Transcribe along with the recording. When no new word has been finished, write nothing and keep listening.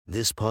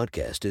This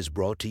podcast is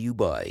brought to you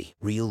by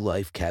Real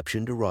Life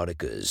Captioned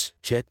Eroticas.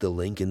 Check the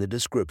link in the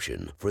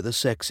description for the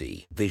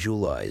sexy,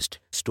 visualized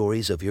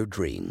stories of your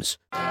dreams.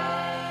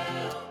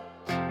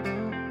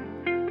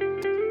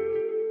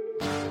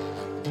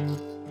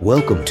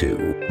 Welcome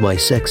to My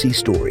Sexy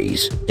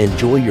Stories.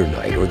 Enjoy your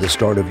night or the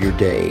start of your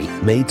day,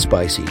 made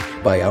spicy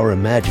by our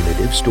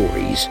imaginative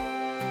stories.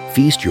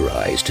 Feast your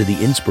eyes to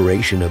the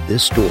inspiration of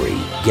this story,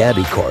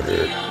 Gabby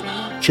Carter.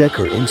 Check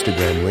her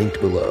Instagram linked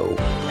below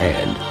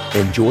and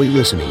enjoy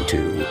listening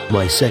to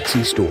My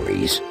Sexy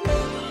Stories.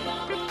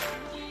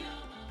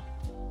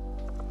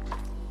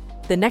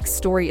 The next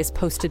story is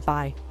posted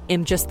by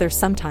I'm Just There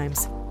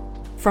Sometimes.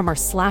 From our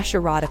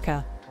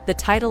 /erotica, the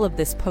title of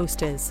this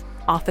post is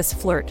Office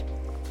Flirt.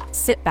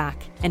 Sit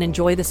back and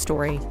enjoy the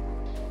story.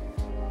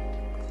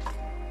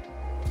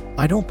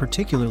 I don't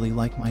particularly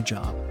like my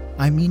job.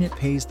 I mean, it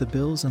pays the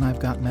bills and I've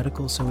got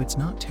medical, so it's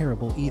not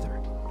terrible either.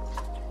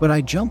 But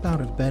I jump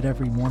out of bed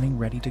every morning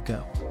ready to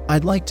go.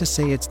 I'd like to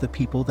say it's the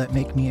people that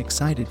make me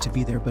excited to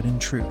be there, but in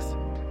truth,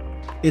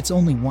 it's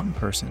only one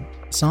person.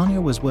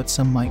 Sonia was what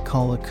some might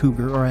call a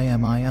cougar or a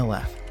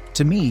MILF.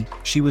 To me,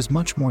 she was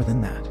much more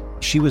than that.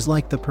 She was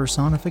like the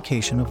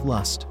personification of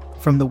lust.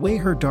 From the way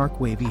her dark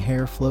wavy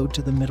hair flowed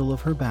to the middle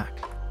of her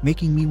back,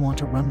 making me want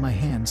to run my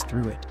hands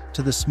through it,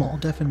 to the small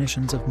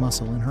definitions of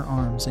muscle in her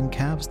arms and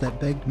calves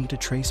that begged me to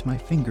trace my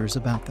fingers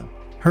about them.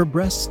 Her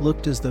breasts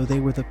looked as though they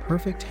were the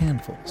perfect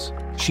handfuls.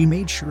 She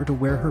made sure to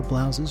wear her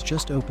blouses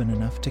just open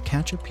enough to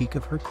catch a peek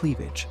of her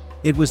cleavage.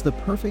 It was the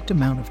perfect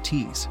amount of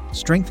tease,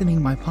 strengthening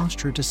my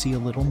posture to see a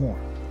little more.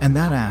 And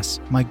that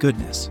ass, my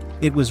goodness,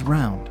 it was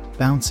round,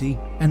 bouncy,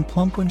 and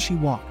plump when she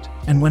walked,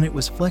 and when it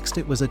was flexed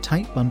it was a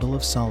tight bundle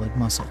of solid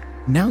muscle.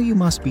 Now you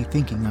must be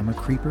thinking I'm a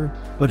creeper,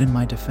 but in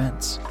my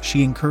defense,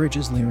 she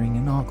encourages leering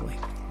and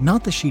ogling.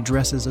 Not the she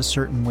dresses a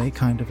certain way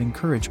kind of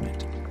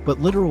encouragement, but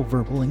literal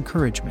verbal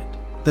encouragement.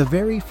 The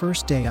very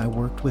first day I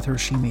worked with her,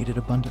 she made it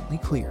abundantly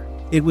clear.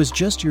 It was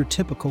just your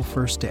typical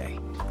first day.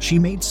 She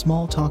made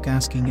small talk,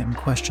 asking him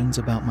questions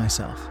about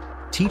myself,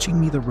 teaching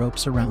me the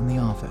ropes around the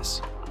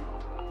office,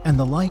 and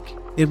the like.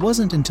 It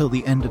wasn't until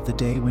the end of the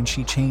day when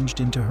she changed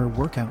into her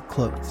workout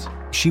clothes.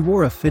 She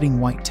wore a fitting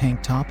white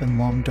tank top and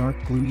long dark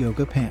blue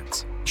yoga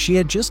pants. She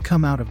had just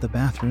come out of the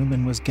bathroom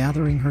and was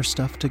gathering her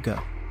stuff to go.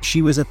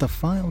 She was at the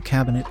file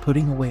cabinet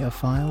putting away a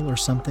file or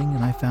something,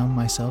 and I found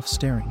myself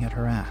staring at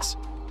her ass.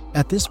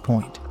 At this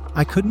point,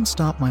 I couldn't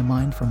stop my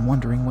mind from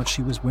wondering what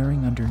she was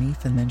wearing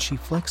underneath, and then she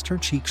flexed her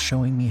cheeks,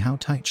 showing me how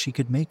tight she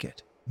could make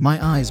it.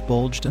 My eyes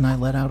bulged and I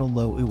let out a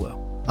low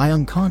ooh. I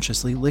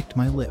unconsciously licked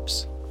my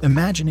lips,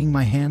 imagining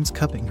my hands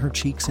cupping her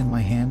cheeks in my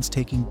hands,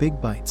 taking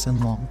big bites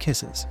and long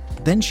kisses.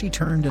 Then she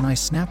turned and I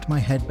snapped my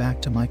head back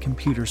to my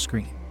computer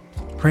screen,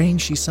 praying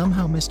she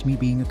somehow missed me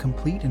being a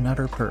complete and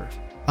utter perv.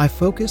 I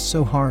focused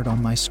so hard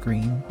on my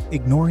screen,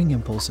 ignoring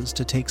impulses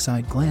to take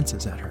side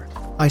glances at her.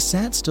 I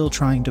sat still,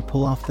 trying to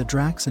pull off the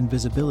Drax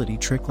invisibility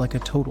trick like a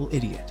total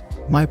idiot.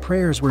 My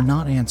prayers were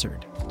not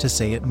answered, to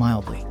say it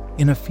mildly.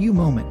 In a few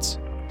moments,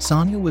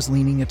 Sonia was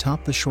leaning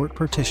atop the short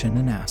partition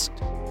and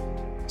asked,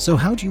 "So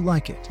how'd you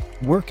like it?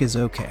 Work is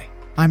okay.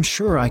 I'm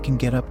sure I can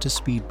get up to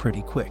speed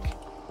pretty quick."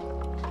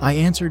 I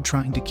answered,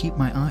 trying to keep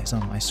my eyes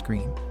on my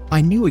screen.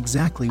 I knew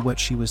exactly what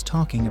she was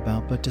talking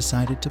about, but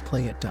decided to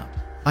play it dumb.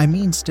 I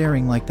mean,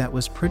 staring like that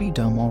was pretty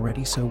dumb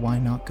already, so why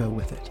not go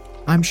with it?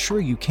 "I'm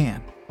sure you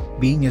can.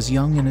 Being as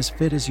young and as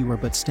fit as you are,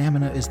 but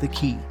stamina is the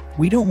key.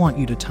 We don't want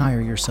you to tire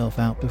yourself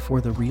out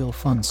before the real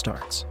fun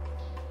starts,"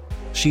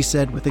 she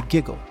said with a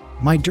giggle.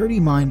 My dirty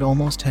mind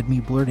almost had me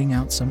blurting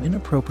out some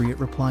inappropriate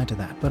reply to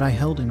that, but I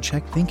held in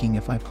check, thinking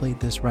if I played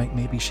this right,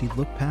 maybe she'd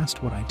look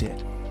past what I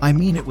did. I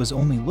mean, it was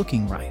only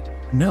looking right.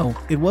 No,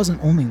 it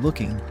wasn't only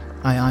looking.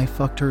 I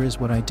fucked her is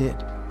what I did.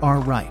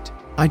 Alright.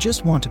 I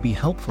just want to be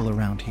helpful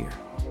around here.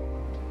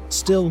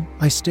 Still,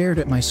 I stared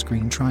at my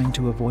screen, trying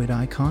to avoid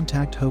eye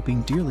contact,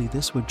 hoping dearly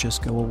this would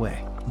just go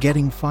away.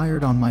 Getting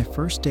fired on my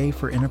first day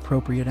for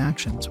inappropriate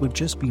actions would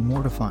just be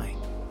mortifying.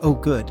 Oh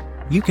good,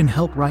 you can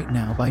help right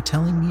now by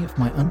telling me if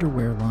my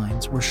underwear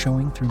lines were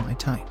showing through my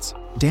tights.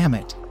 Damn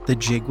it, the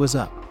jig was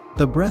up.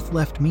 The breath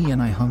left me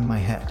and I hung my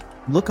head.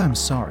 Look, I'm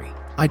sorry.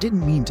 I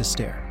didn't mean to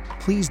stare.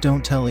 Please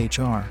don't tell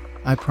HR.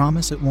 I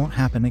promise it won't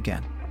happen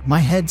again. My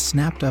head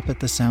snapped up at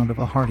the sound of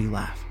a hearty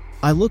laugh.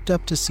 I looked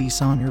up to see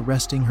Sonia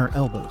resting her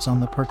elbows on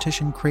the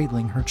partition,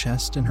 cradling her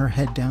chest and her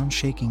head down,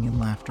 shaking in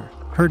laughter,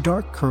 her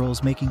dark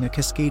curls making a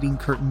cascading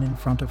curtain in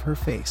front of her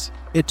face.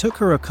 It took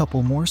her a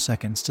couple more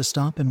seconds to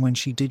stop, and when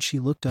she did, she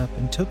looked up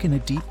and took in a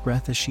deep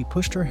breath as she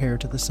pushed her hair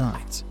to the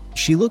sides.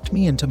 She looked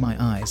me into my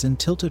eyes and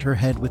tilted her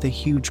head with a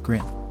huge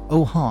grin.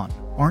 "Oh hon,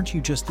 aren't you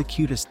just the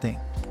cutest thing?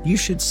 You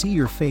should see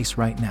your face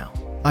right now.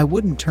 I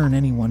wouldn't turn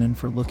anyone in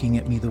for looking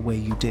at me the way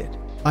you did.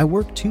 I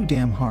worked too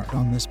damn hard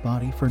on this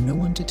body for no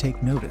one to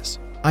take notice."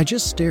 I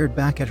just stared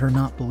back at her,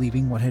 not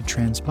believing what had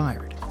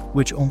transpired,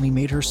 which only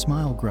made her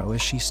smile grow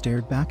as she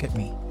stared back at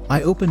me.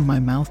 I opened my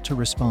mouth to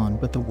respond,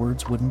 but the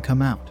words wouldn't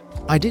come out.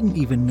 I didn't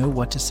even know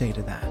what to say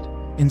to that.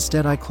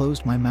 Instead, I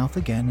closed my mouth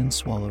again and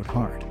swallowed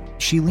hard.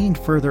 She leaned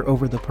further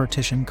over the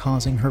partition,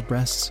 causing her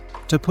breasts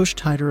to push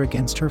tighter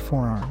against her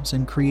forearms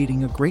and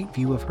creating a great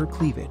view of her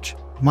cleavage.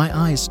 My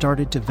eyes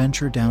started to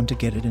venture down to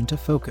get it into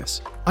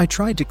focus. I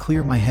tried to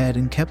clear my head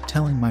and kept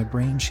telling my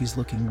brain she's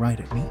looking right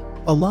at me.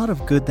 A lot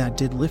of good that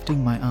did.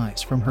 Lifting my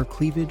eyes from her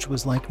cleavage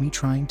was like me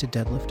trying to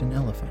deadlift an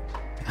elephant.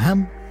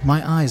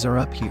 My eyes are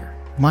up here.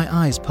 My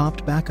eyes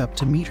popped back up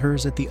to meet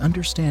hers at the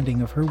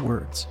understanding of her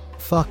words.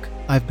 Fuck,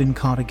 I've been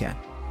caught again.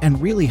 And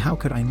really, how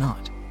could I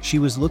not? She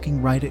was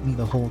looking right at me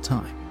the whole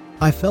time.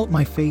 I felt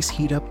my face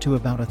heat up to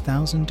about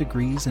 1,000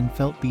 degrees and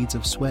felt beads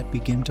of sweat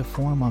begin to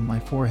form on my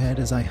forehead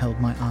as I held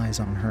my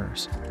eyes on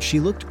hers. She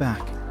looked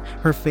back,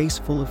 her face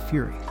full of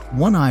fury.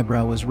 One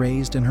eyebrow was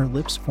raised and her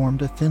lips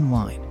formed a thin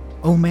line.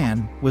 Oh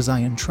man, was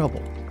I in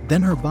trouble.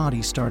 Then her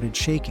body started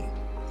shaking.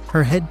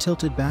 Her head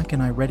tilted back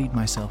and I readied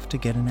myself to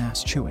get an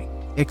ass chewing.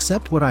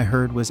 Except what I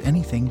heard was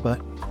anything but.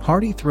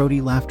 Hearty, throaty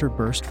laughter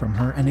burst from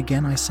her, and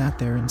again I sat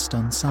there in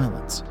stunned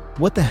silence.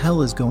 What the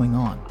hell is going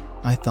on?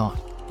 I thought.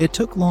 It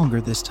took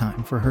longer this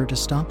time for her to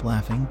stop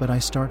laughing, but I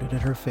started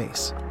at her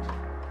face,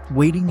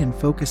 waiting and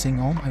focusing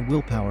all my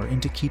willpower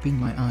into keeping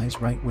my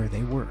eyes right where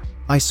they were.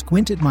 I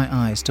squinted my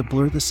eyes to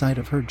blur the sight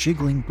of her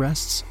jiggling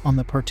breasts on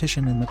the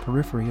partition in the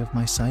periphery of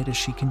my sight as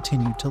she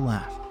continued to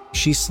laugh.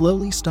 She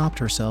slowly stopped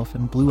herself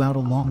and blew out a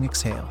long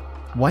exhale,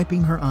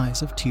 wiping her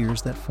eyes of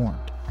tears that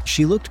formed.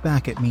 She looked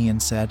back at me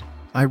and said,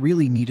 I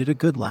really needed a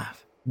good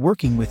laugh.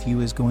 Working with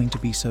you is going to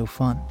be so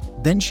fun.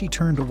 Then she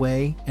turned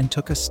away and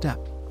took a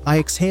step. I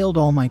exhaled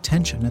all my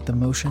tension at the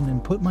motion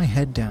and put my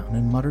head down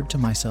and muttered to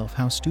myself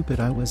how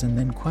stupid I was, and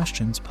then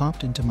questions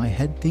popped into my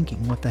head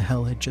thinking what the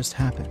hell had just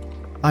happened.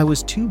 I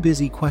was too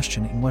busy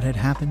questioning what had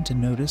happened to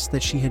notice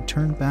that she had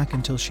turned back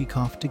until she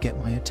coughed to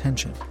get my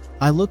attention.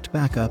 I looked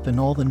back up and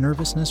all the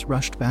nervousness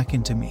rushed back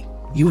into me.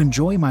 You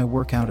enjoy my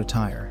workout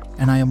attire,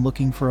 and I am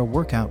looking for a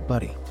workout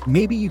buddy.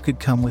 Maybe you could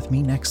come with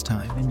me next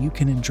time and you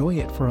can enjoy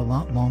it for a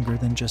lot longer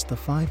than just the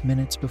 5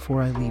 minutes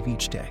before I leave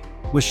each day.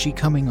 Was she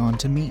coming on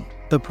to me?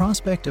 The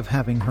prospect of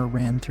having her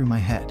ran through my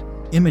head.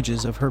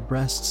 Images of her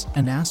breasts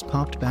and ass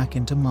popped back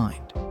into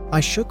mind. I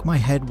shook my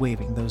head,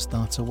 waving those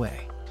thoughts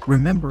away,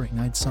 remembering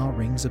I'd saw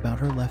rings about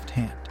her left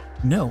hand.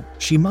 No,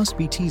 she must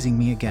be teasing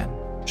me again.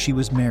 She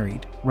was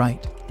married,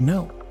 right?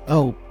 No.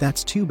 Oh,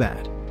 that's too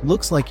bad.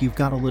 Looks like you've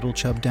got a little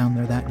chub down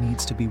there that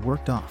needs to be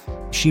worked off.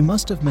 She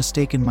must have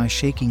mistaken my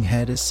shaking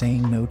head as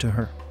saying no to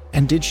her.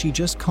 And did she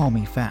just call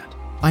me fat?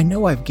 I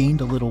know I've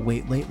gained a little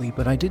weight lately,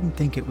 but I didn't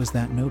think it was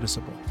that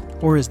noticeable.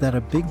 Or is that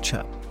a big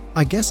chub?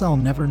 I guess I'll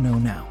never know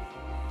now,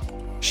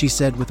 she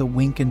said with a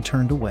wink and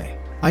turned away.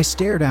 I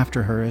stared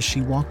after her as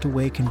she walked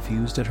away,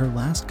 confused at her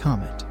last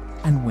comment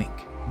and wink.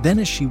 Then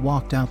as she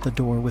walked out the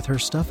door with her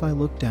stuff, I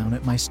looked down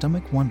at my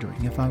stomach,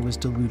 wondering if I was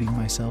deluding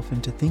myself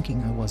into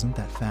thinking I wasn't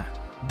that fat.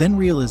 Then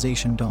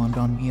realization dawned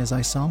on me as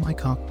I saw my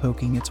cock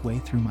poking its way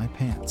through my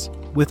pants.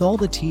 With all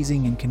the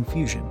teasing and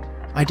confusion,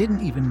 I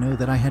didn't even know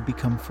that I had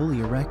become fully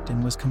erect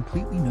and was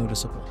completely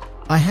noticeable.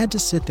 I had to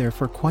sit there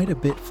for quite a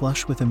bit,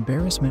 flush with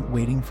embarrassment,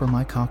 waiting for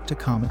my cock to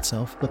calm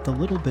itself, but the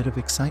little bit of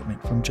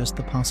excitement from just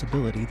the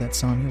possibility that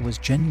Sonia was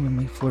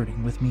genuinely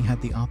flirting with me had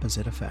the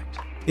opposite effect.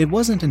 It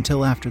wasn't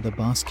until after the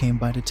boss came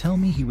by to tell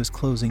me he was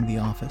closing the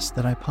office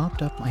that I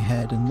popped up my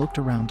head and looked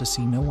around to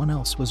see no one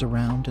else was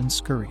around and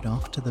scurried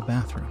off to the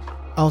bathroom.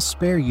 I'll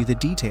spare you the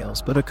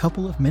details, but a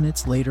couple of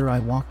minutes later I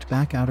walked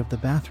back out of the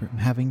bathroom,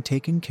 having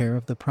taken care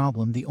of the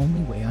problem the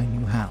only way I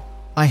knew how.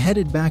 I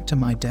headed back to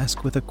my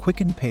desk with a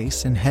quickened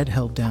pace and head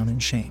held down in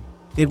shame.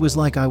 It was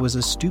like I was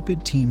a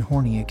stupid teen,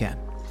 horny again.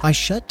 I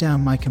shut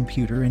down my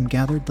computer and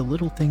gathered the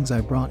little things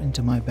I brought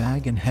into my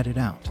bag and headed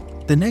out.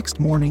 The next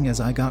morning as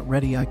I got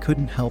ready, I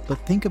couldn't help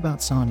but think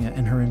about Sonia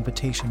and her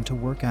invitation to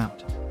work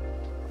out.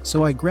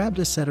 So I grabbed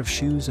a set of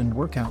shoes and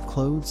workout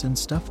clothes and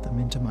stuffed them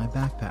into my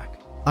backpack.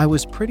 I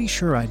was pretty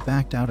sure I'd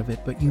backed out of it,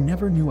 but you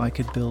never knew I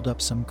could build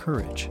up some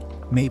courage.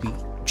 Maybe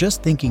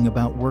just thinking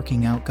about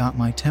working out got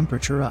my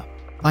temperature up.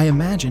 I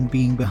imagined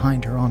being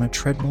behind her on a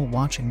treadmill,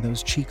 watching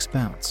those cheeks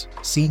bounce,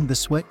 seeing the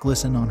sweat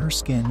glisten on her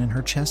skin and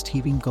her chest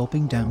heaving,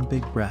 gulping down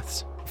big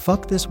breaths.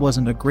 Fuck, this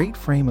wasn't a great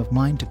frame of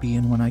mind to be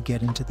in when I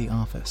get into the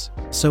office.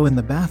 So in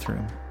the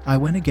bathroom, I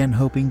went again,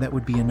 hoping that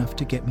would be enough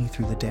to get me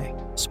through the day.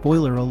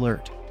 Spoiler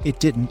alert, it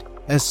didn't.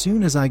 As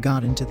soon as I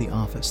got into the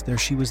office, there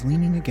she was,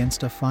 leaning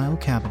against a file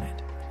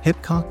cabinet, hip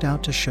cocked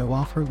out to show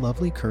off her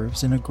lovely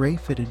curves in a gray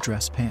fitted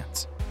dress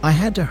pants. I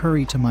had to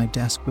hurry to my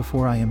desk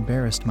before I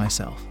embarrassed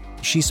myself.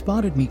 She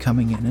spotted me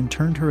coming in and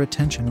turned her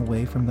attention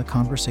away from the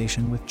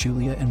conversation with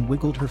Julia and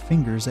wiggled her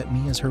fingers at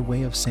me as her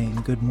way of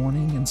saying good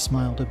morning and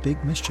smiled a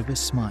big mischievous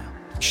smile.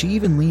 She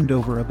even leaned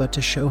over a bit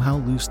to show how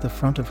loose the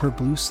front of her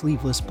blue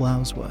sleeveless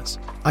blouse was.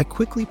 I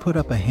quickly put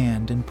up a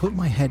hand and put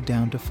my head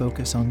down to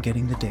focus on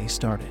getting the day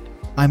started.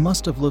 I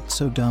must have looked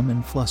so dumb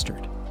and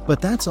flustered, but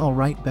that's all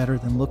right, better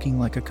than looking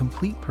like a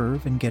complete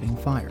perv and getting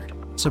fired.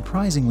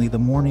 Surprisingly, the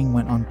morning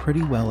went on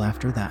pretty well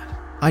after that.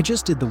 I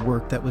just did the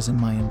work that was in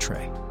my in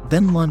tray.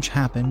 Then lunch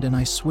happened, and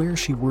I swear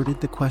she worded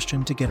the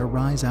question to get a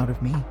rise out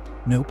of me.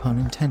 No pun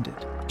intended.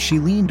 She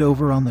leaned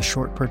over on the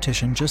short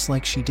partition just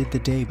like she did the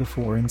day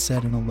before and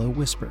said in a low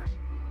whisper,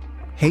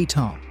 Hey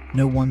Tom,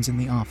 no one's in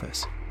the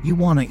office. You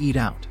wanna eat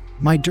out?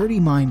 My dirty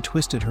mind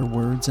twisted her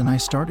words and I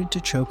started to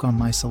choke on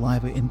my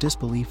saliva in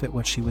disbelief at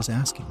what she was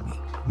asking me.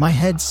 My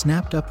head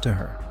snapped up to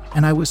her,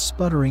 and I was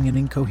sputtering an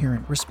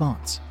incoherent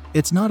response.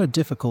 It's not a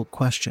difficult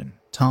question,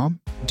 Tom.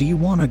 Do you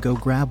want to go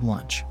grab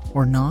lunch,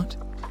 or not?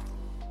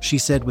 She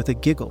said with a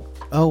giggle.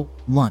 Oh,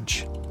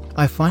 lunch.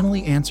 I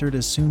finally answered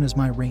as soon as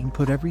my brain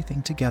put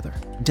everything together,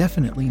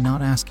 definitely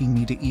not asking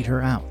me to eat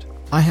her out.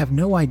 I have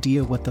no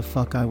idea what the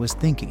fuck I was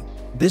thinking.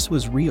 This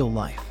was real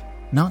life,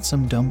 not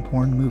some dumb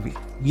porn movie.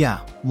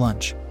 Yeah,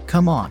 lunch.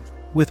 Come on.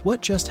 With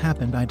what just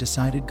happened, I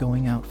decided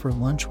going out for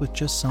lunch with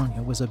just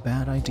Sonia was a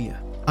bad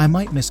idea. I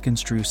might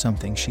misconstrue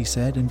something she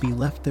said and be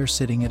left there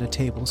sitting at a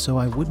table, so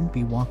I wouldn't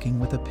be walking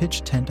with a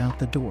pitch tent out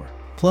the door.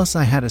 Plus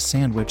I had a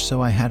sandwich,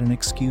 so I had an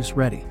excuse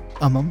ready.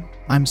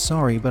 I'm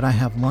sorry, but I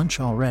have lunch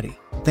already.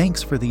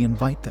 Thanks for the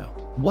invite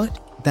though.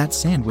 What? That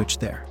sandwich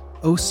there?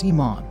 Oh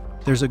Simon,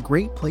 there's a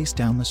great place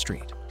down the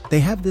street. They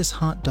have this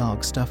hot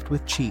dog stuffed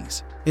with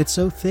cheese. It's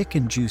so thick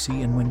and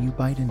juicy, and when you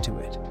bite into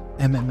it,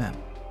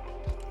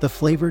 the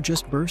flavor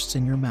just bursts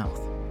in your mouth.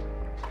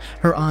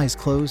 Her eyes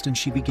closed and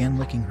she began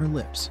licking her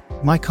lips.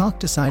 My cock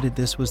decided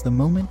this was the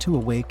moment to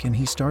awake, and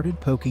he started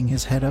poking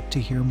his head up to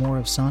hear more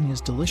of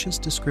Sonia's delicious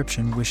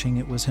description, wishing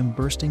it was him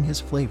bursting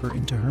his flavor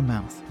into her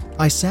mouth.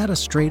 I sat up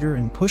straighter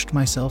and pushed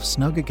myself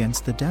snug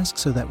against the desk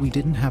so that we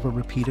didn't have a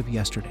repeat of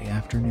yesterday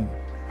afternoon.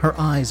 Her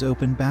eyes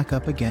opened back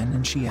up again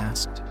and she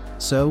asked,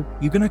 "So,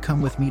 you gonna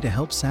come with me to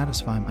help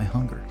satisfy my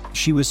hunger?"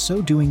 She was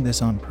so doing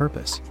this on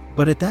purpose,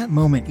 but at that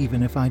moment,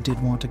 even if I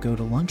did want to go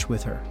to lunch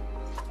with her,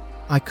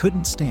 I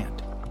couldn't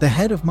stand. The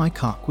head of my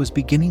cock was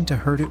beginning to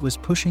hurt. It was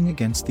pushing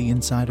against the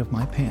inside of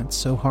my pants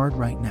so hard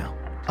right now.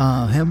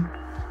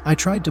 I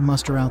tried to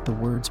muster out the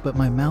words, but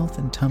my mouth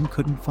and tongue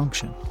couldn't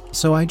function,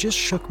 so I just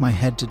shook my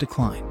head to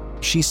decline.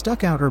 She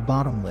stuck out her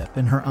bottom lip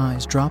and her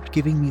eyes dropped,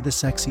 giving me the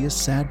sexiest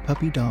sad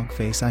puppy dog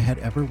face I had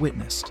ever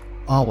witnessed.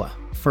 Awa,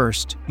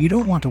 first, you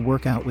don't want to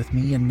work out with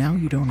me, and now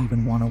you don't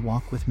even want to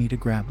walk with me to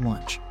grab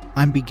lunch.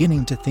 I'm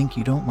beginning to think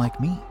you don't like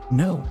me.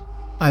 No.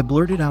 I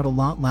blurted out a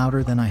lot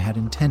louder than I had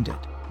intended.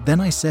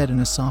 Then I said in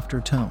a softer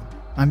tone,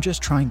 I'm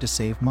just trying to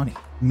save money.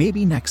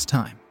 Maybe next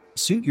time.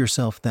 Suit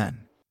yourself then.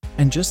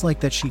 And just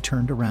like that, she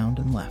turned around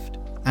and left.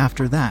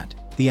 After that,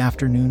 the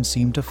afternoon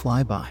seemed to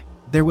fly by.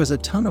 There was a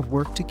ton of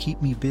work to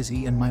keep me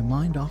busy and my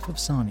mind off of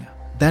Sonia.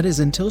 That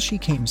is, until she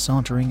came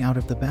sauntering out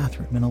of the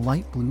bathroom in a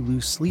light blue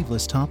loose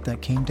sleeveless top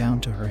that came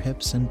down to her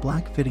hips and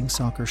black-fitting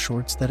soccer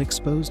shorts that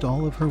exposed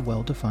all of her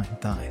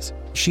well-defined thighs.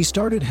 She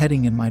started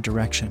heading in my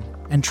direction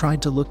and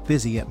tried to look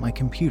busy at my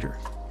computer,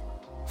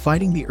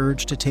 fighting the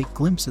urge to take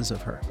glimpses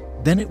of her.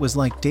 Then it was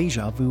like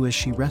deja vu as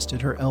she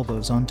rested her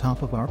elbows on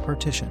top of our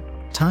partition.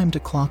 Time to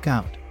clock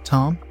out.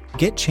 Tom,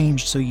 get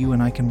changed so you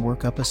and I can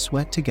work up a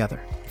sweat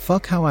together.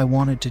 Fuck how I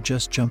wanted to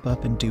just jump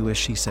up and do as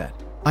she said.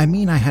 I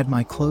mean, I had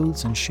my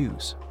clothes and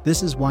shoes.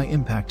 This is why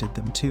impacted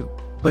them too.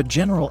 But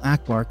General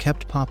Akbar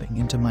kept popping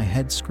into my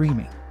head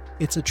screaming,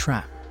 "It's a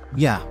trap."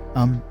 Yeah,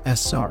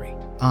 sorry.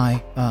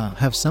 I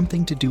have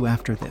something to do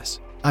after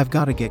this. I've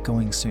gotta get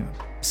going soon.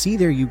 See,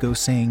 there you go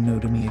saying no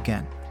to me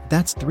again.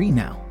 That's 3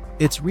 now.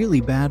 It's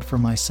really bad for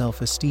my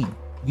self-esteem.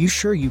 You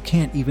sure you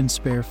can't even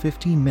spare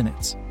 15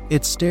 minutes?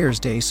 It's stairs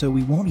day, so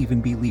we won't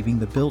even be leaving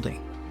the building.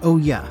 Oh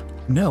yeah,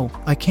 no,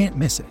 I can't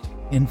miss it.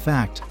 In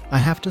fact, I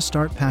have to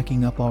start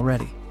packing up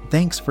already.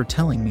 Thanks for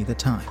telling me the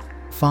time.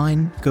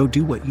 Fine, go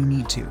do what you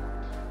need to,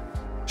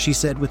 she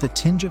said with a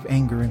tinge of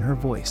anger in her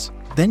voice.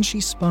 Then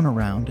she spun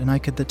around and I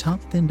could the top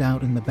thinned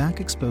out in the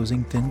back,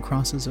 exposing thin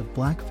crosses of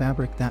black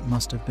fabric that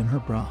must have been her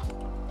bra,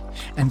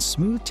 and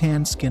smooth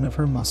tan skin of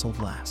her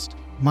muscled last.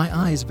 My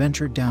eyes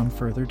ventured down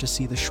further to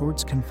see the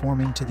shorts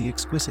conforming to the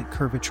exquisite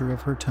curvature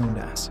of her toned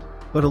ass,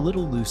 but a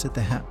little loose at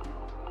the hem,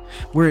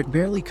 where it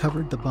barely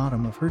covered the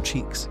bottom of her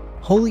cheeks.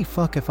 Holy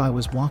fuck, if I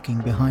was walking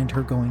behind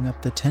her going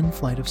up the 10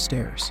 flight of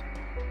stairs,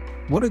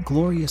 what a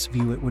glorious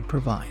view it would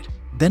provide.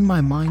 Then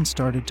my mind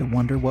started to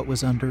wonder what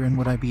was under, and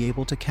would I be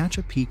able to catch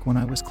a peek when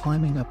I was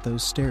climbing up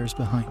those stairs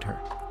behind her.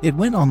 It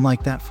went on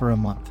like that for a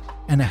month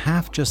and a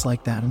half, just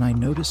like that, and I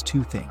noticed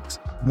 2 things.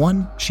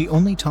 1, she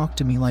only talked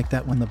to me like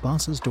that when the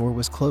boss's door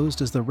was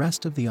closed, as the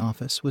rest of the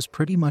office was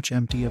pretty much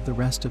empty of the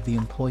rest of the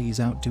employees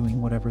out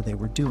doing whatever they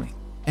were doing.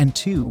 And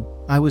 2,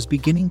 I was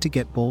beginning to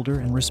get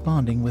bolder and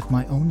responding with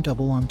my own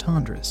double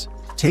entendres,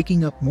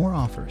 taking up more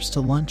offers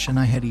to lunch, and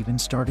I had even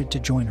started to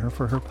join her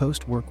for her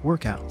post-work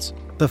workouts.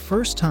 The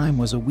first time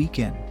was a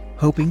weekend,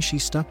 hoping she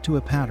stuck to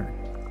a pattern,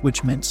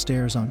 which meant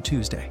stairs on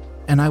Tuesday.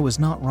 And I was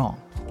not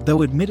wrong,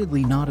 though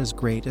admittedly not as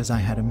great as I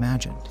had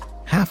imagined.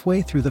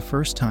 Halfway through the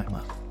first time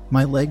up,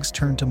 my legs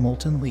turned to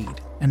molten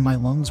lead, and my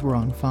lungs were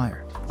on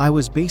fire. I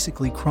was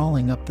basically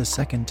crawling up the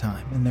second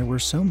time, and there were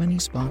so many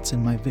spots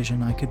in my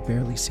vision I could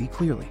barely see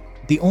clearly.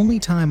 The only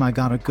time I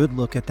got a good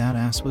look at that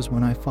ass was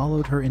when I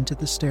followed her into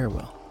the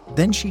stairwell.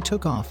 Then she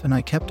took off and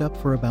I kept up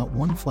for about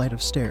 1 flight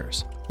of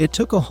stairs. It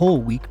took a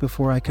whole week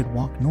before I could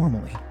walk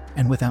normally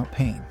and without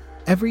pain.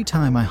 Every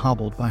time I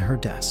hobbled by her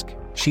desk,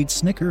 she'd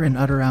snicker and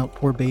utter out,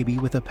 "Poor baby,"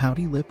 with a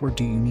pouty lip, or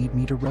 "Do you need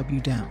me to rub you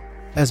down?"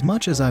 As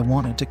much as I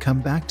wanted to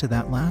come back to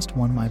that last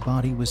one, my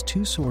body was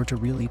too sore to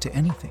really do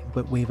anything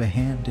but wave a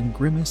hand and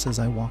grimace as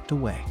I walked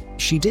away.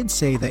 She did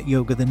say that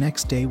yoga the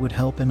next day would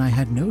help, and I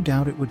had no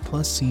doubt it would,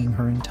 plus seeing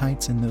her in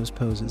tights in those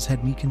poses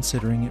had me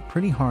considering it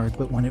pretty hard,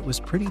 but when it was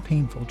pretty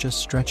painful just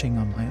stretching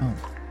on my own.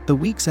 The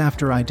weeks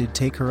after, I did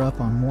take her up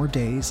on more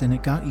days, and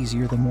it got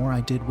easier the more I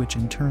did, which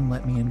in turn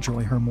let me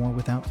enjoy her more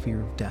without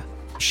fear of death.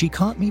 She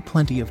caught me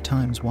plenty of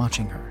times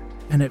watching her,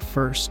 and at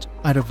first,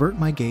 I'd avert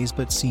my gaze,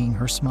 but seeing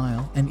her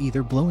smile and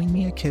either blowing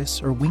me a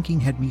kiss or winking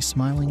had me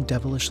smiling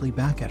devilishly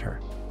back at her.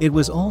 It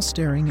was all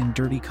staring and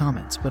dirty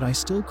comments, but I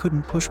still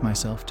couldn't push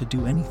myself to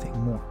do anything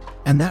more.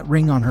 And that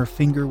ring on her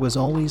finger was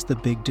always the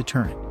big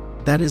deterrent.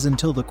 That is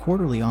until the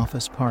quarterly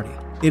office party.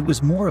 It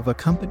was more of a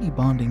company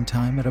bonding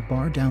time at a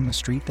bar down the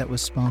street that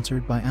was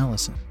sponsored by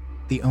Allison,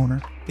 the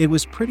owner. It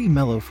was pretty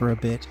mellow for a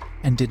bit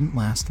and didn't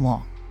last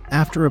long.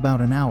 After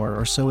about an hour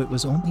or so, it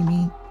was only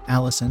me,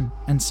 Allison,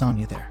 and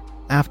Sonia there.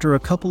 After a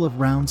couple of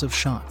rounds of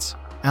shots,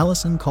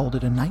 Allison called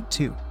it a night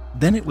too.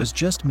 Then it was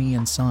just me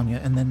and Sonia,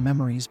 and then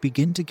memories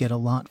begin to get a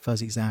lot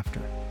fuzzies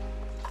after.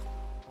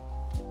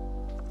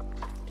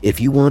 If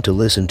you want to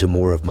listen to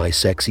more of my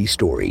sexy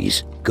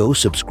stories, go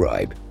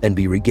subscribe and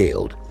be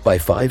regaled by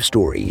 5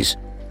 stories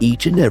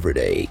each and every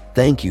day.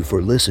 Thank you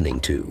for listening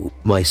to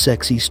My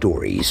Sexy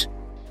Stories.